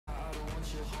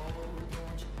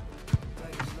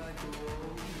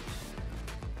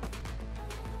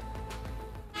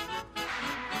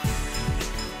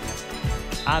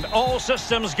And all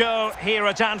systems go here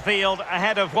at Anfield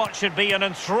ahead of what should be an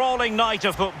enthralling night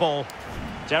of football.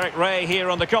 Derek Ray here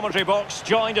on the commentary box,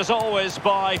 joined as always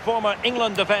by former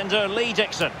England defender Lee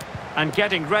Dixon. And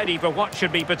getting ready for what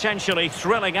should be potentially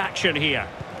thrilling action here.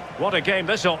 What a game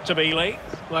this ought to be, Lee.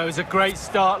 Well, it was a great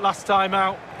start last time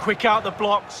out. Quick out the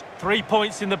blocks, 3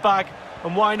 points in the bag,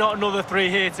 and why not another 3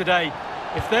 here today?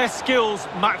 If their skills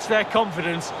match their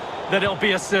confidence, then it'll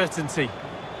be a certainty.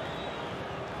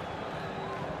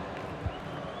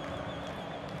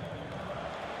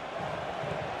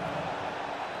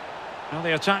 Well,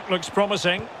 the attack looks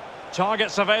promising.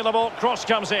 Targets available, cross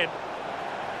comes in.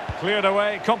 Cleared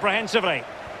away comprehensively.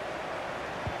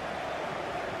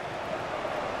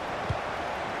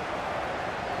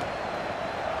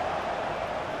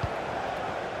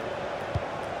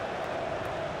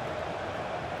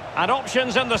 And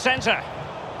options in the centre.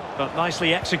 But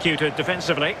nicely executed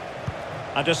defensively.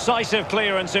 A decisive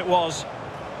clearance it was.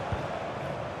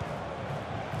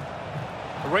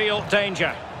 Real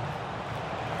danger.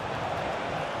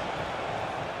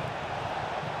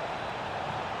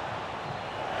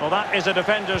 Well, that is a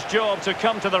defender's job to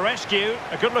come to the rescue.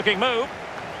 A good-looking move.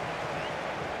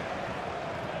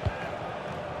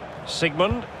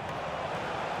 Sigmund.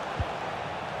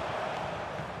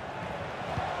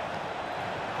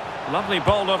 Lovely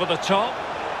ball over the top.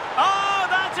 Oh,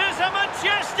 that is a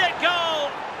majestic goal!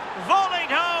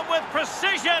 Volleyed home with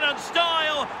precision and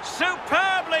style.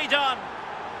 Superbly done.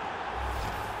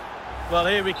 Well,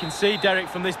 here we can see, Derek,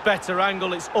 from this better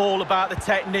angle, it's all about the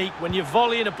technique. When you're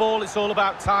volleying a ball, it's all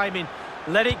about timing.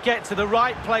 Let it get to the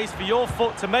right place for your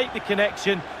foot to make the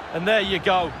connection, and there you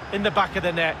go, in the back of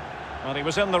the net. Well, he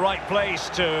was in the right place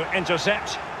to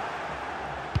intercept.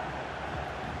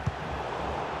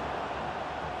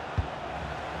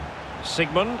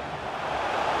 Sigmund.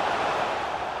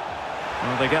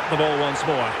 Well, they get the ball once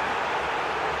more.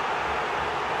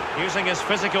 Using his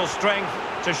physical strength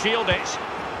to shield it.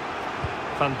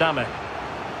 Van Damme.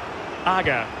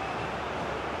 Aga.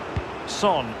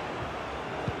 Son.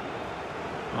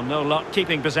 Well, no luck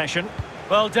keeping possession.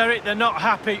 Well, Derek, they're not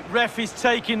happy. Ref is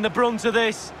taking the brunt of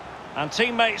this. And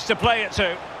teammates to play it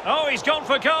to. Oh, he's gone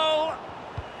for goal!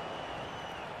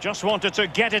 Just wanted to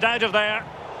get it out of there.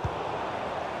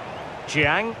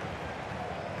 Jiang.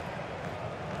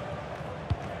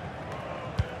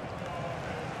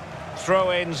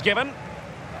 Throw-ins given.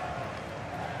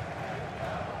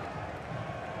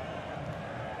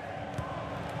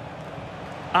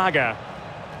 Aga.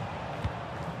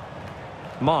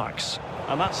 Marks.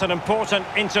 And that's an important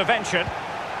intervention.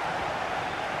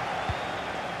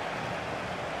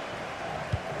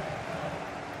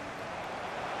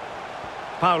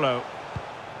 Paulo.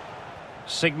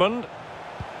 Sigmund.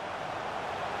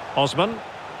 Osman.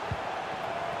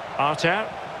 Arter.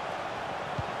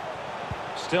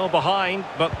 Still behind,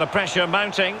 but the pressure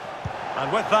mounting.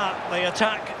 And with that, the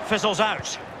attack fizzles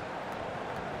out.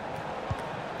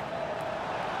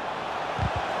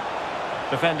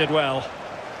 Defended well.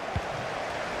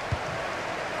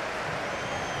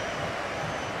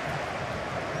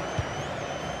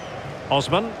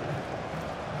 Osman.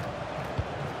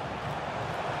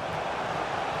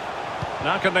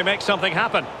 Now can they make something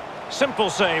happen? Simple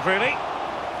save, really.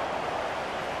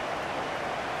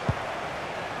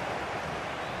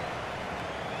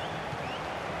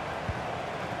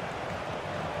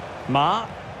 Ma.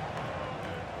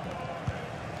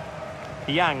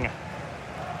 Yang.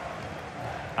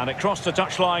 And it crossed the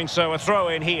touchline, so a throw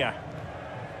in here.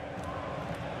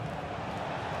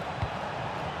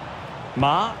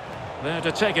 Ma. There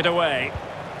to take it away.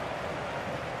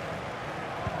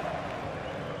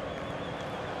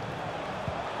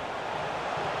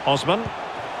 Osman.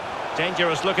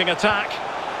 Dangerous looking attack.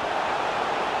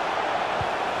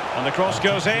 And the cross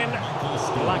goes in.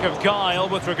 Lack of guile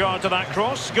with regard to that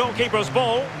cross. Goalkeeper's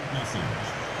ball. Message.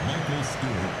 Michael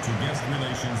Stewart to guest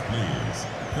relations, please.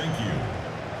 Thank you.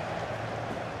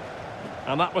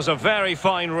 And that was a very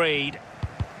fine read.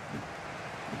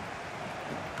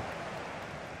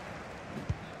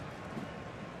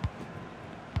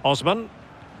 Osman.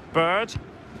 Bird.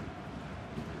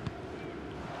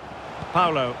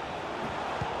 Paulo.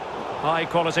 High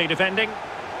quality defending.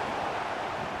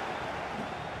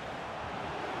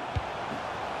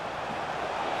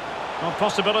 Well,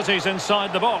 possibilities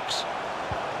inside the box.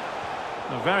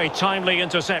 A very timely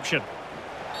interception.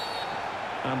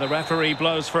 And the referee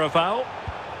blows for a foul.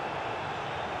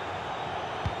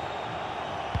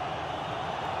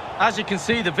 As you can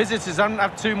see, the visitors haven't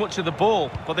had too much of the ball,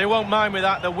 but they won't mind with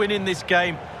that. They're winning this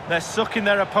game. They're sucking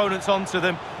their opponents onto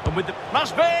them. And with the...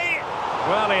 Must be!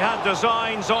 Well, he had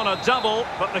designs on a double,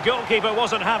 but the goalkeeper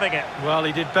wasn't having it. Well,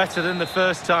 he did better than the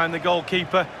first time, the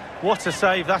goalkeeper. What a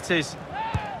save that is.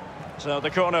 So the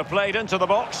corner played into the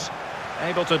box,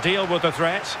 able to deal with the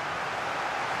threat.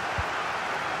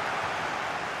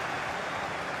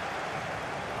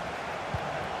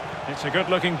 It's a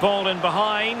good-looking ball in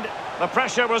behind. The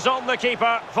pressure was on the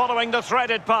keeper following the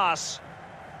threaded pass.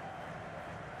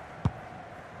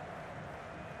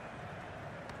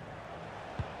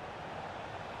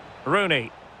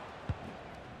 Rooney.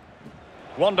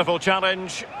 Wonderful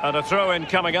challenge and a throw-in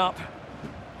coming up.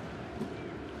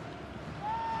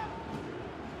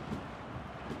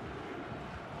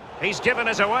 He's given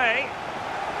it away.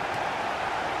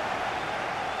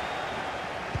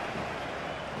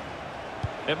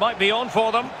 It might be on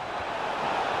for them.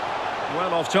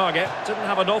 Well off target. Didn't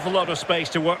have an awful lot of space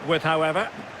to work with, however.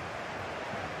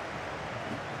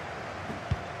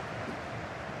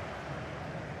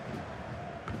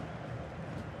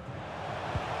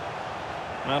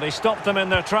 Well, they stopped them in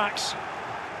their tracks.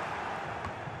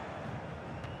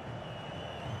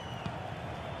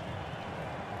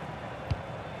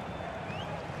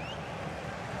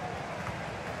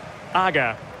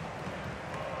 Aga.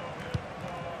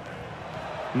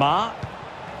 Ma.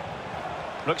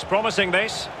 Looks promising,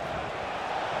 this.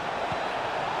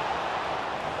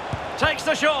 Takes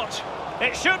the shot.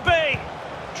 It should be.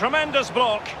 Tremendous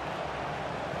block.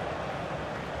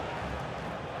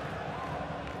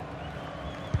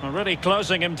 Really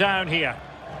closing him down here.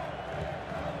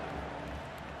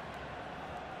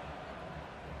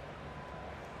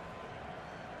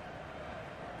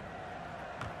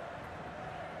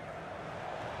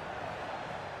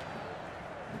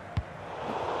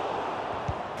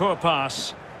 Poor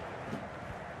pass.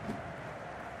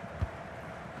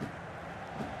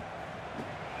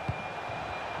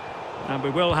 And we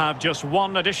will have just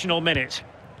one additional minute.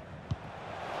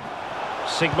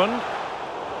 Sigmund.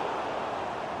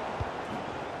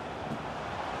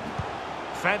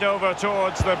 Fed over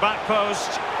towards the back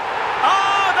post.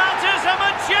 Oh, that is a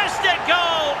majestic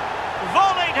goal!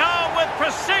 Volleyed home with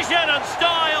precision and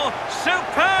style.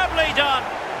 Superbly done.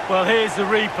 Well, here's the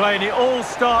replay, and it all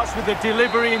starts with the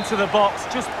delivery into the box,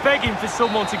 just begging for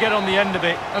someone to get on the end of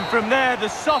it. And from there, the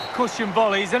soft cushion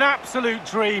volley is an absolute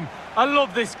dream. I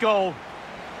love this goal.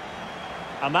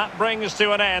 And that brings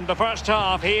to an end the first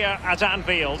half here at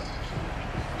Anfield.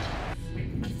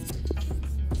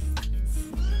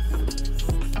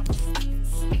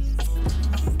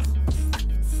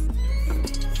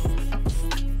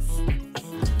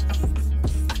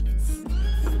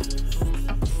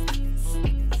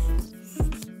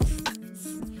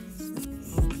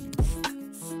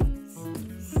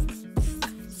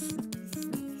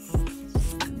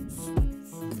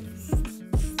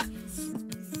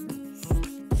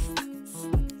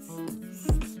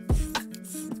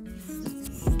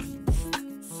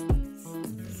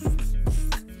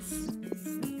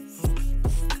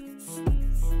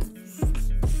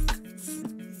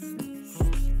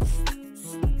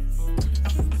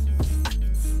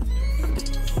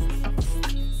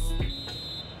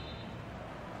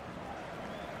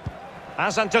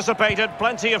 As anticipated,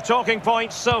 plenty of talking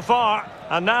points so far,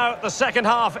 and now the second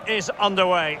half is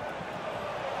underway.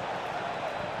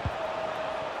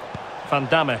 Van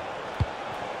Damme.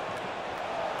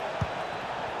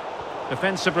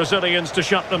 Defensive Brazilians to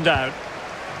shut them down.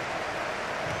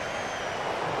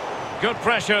 Good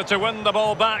pressure to win the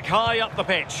ball back high up the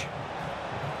pitch.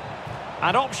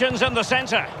 And options in the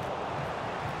centre.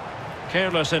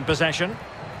 Careless in possession.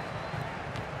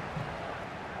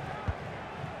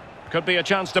 Could be a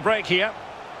chance to break here.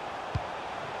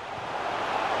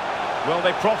 Will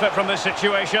they profit from this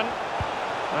situation?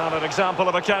 Well, an example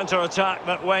of a counter-attack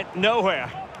that went nowhere.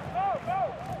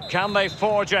 Can they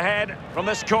forge ahead from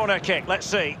this corner kick? Let's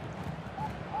see.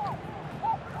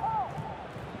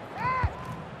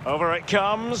 Over it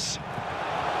comes.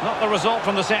 Not the result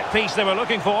from the set piece they were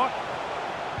looking for.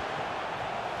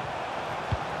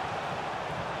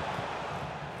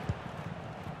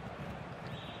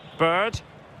 Bird.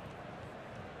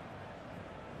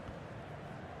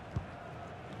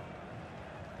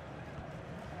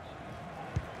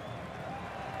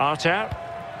 Arter.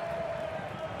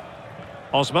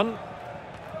 Osman.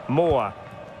 Moore.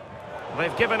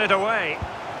 They've given it away.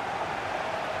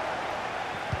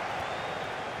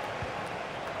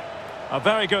 A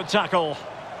very good tackle.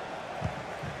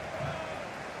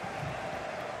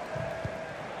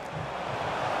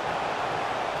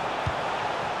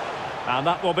 And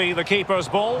that will be the keeper's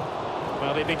ball.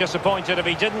 Well, he'd be disappointed if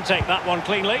he didn't take that one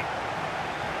cleanly.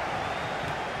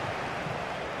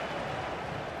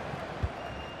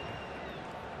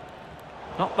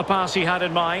 Not the pass he had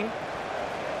in mind.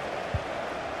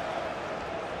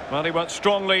 Well, he went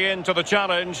strongly into the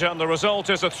challenge, and the result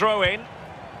is a throw-in.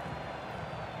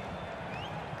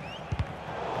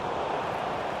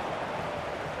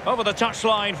 Over the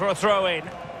touchline for a throw-in.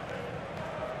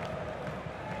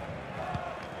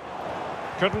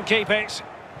 Couldn't keep it.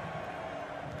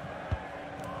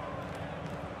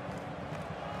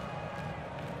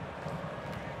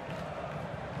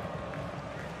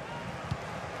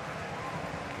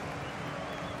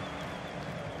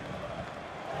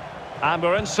 And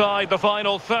we're inside the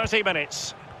final 30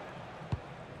 minutes.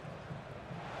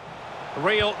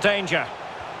 Real danger.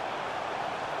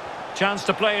 Chance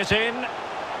to play it in.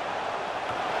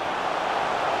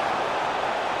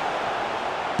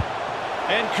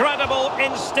 Incredible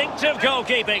instinctive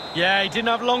goalkeeping. Yeah, he didn't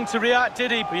have long to react,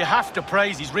 did he? But you have to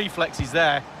praise his reflexes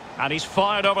there. And he's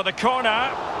fired over the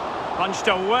corner. Punched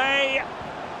away.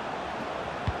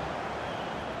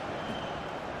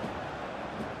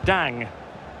 Dang.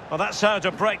 Well, that's how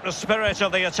to break the spirit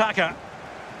of the attacker.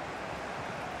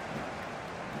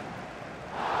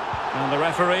 And the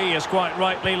referee is quite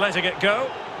rightly letting it go.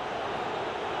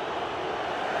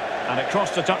 And it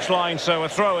crossed the touchline, so a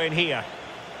throw in here.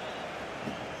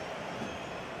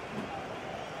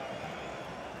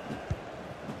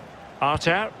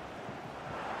 Arter.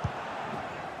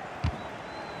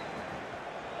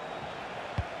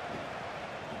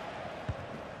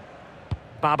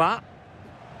 Baba.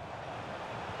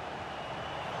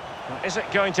 Is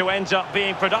it going to end up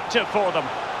being productive for them?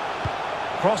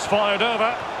 Cross fired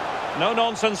over. No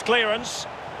nonsense clearance.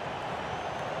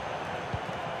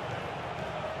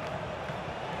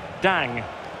 Dang.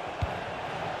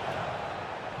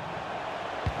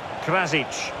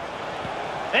 Krasic.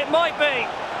 It might be,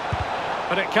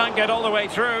 but it can't get all the way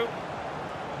through.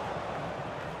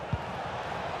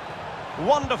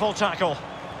 Wonderful tackle.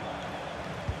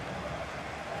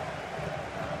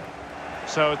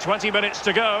 So 20 minutes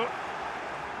to go.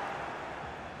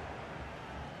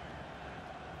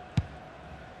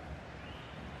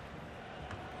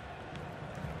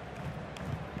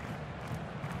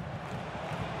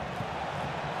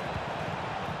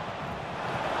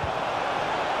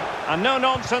 And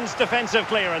no-nonsense defensive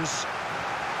clearance.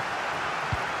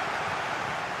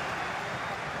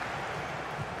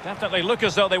 Definitely look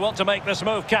as though they want to make this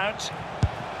move count.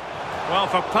 Well,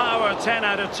 for power, 10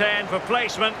 out of 10. For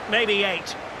placement, maybe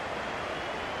 8.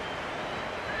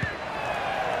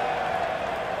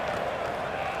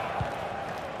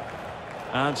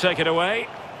 And take it away.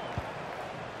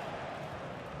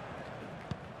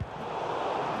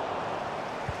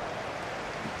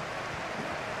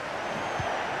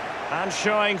 And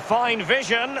showing fine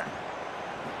vision. It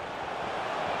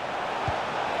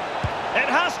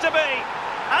has to be.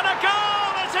 And a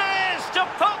goal it is to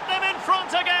put them in front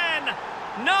again.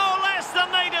 No less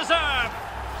than they deserve.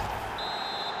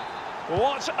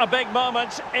 What a big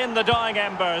moment in the dying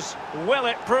embers. Will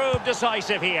it prove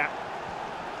decisive here?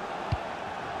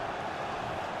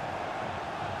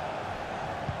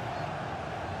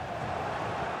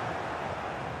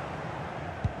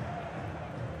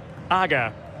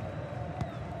 Aga.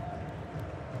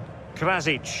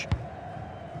 Krasic.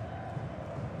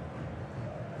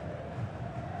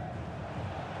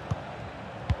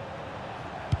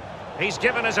 He's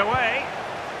given us away.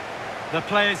 The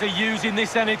players are using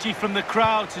this energy from the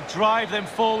crowd to drive them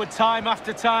forward time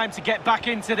after time to get back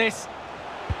into this.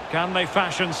 Can they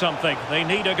fashion something? They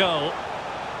need a goal.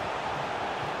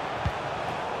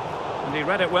 And he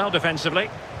read it well defensively.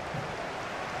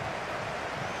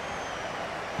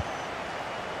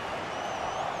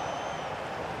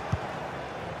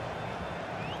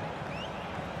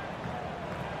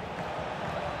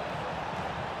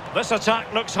 This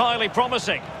attack looks highly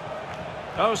promising.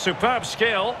 Oh, superb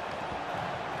skill.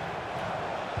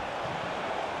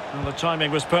 And the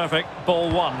timing was perfect. Ball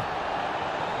one.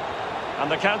 And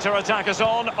the counter-attack is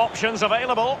on. Options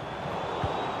available.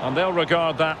 And they'll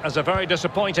regard that as a very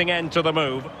disappointing end to the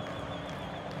move.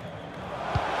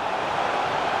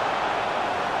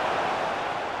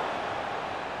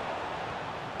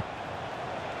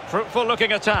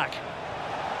 Fruitful-looking attack.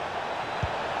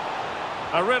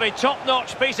 A really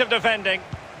top-notch piece of defending.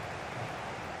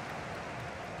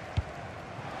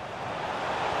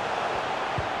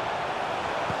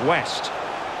 West.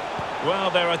 Well,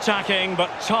 they're attacking, but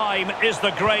time is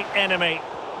the great enemy.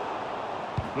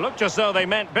 Looked as though they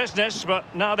meant business, but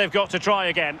now they've got to try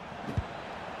again.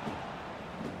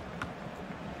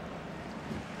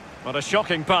 What a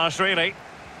shocking pass, really.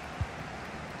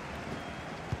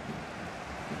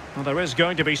 Well, there is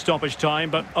going to be stoppage time,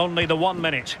 but only the 1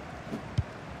 minute.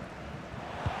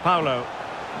 Paulo.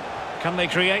 Can they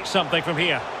create something from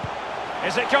here?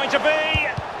 Is it going to be?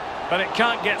 But it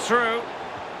can't get through.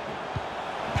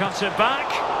 Cuts it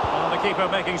back. And the keeper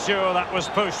making sure that was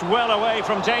pushed well away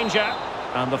from danger.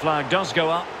 And the flag does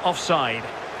go up, offside.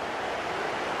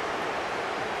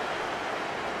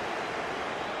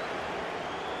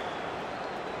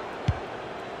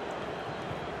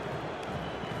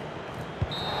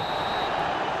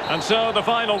 And so the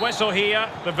final whistle here.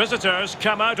 The visitors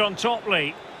come out on top,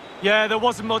 Lee. Yeah, there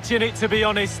wasn't much in it, to be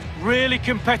honest. Really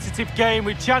competitive game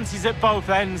with chances at both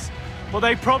ends. But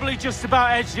they probably just about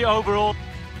edged it overall.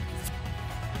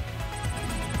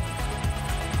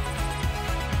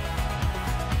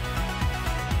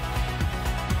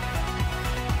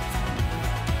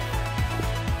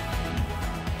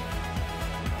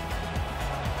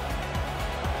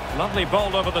 Lovely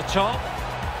ball over the top.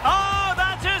 Oh,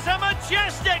 that is a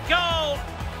majestic goal!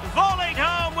 Volleyed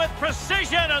home with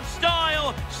precision and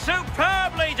style.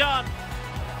 Superbly done.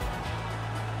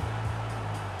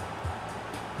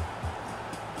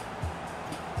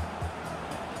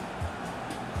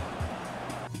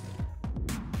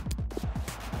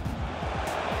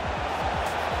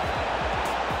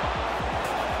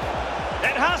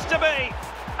 It has to be.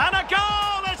 And a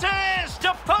goal it is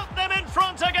to put them in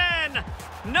front again.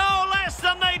 No less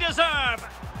than they deserve.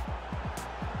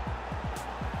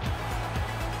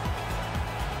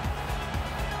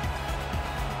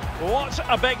 What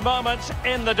a big moment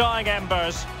in the dying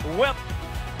embers. Well.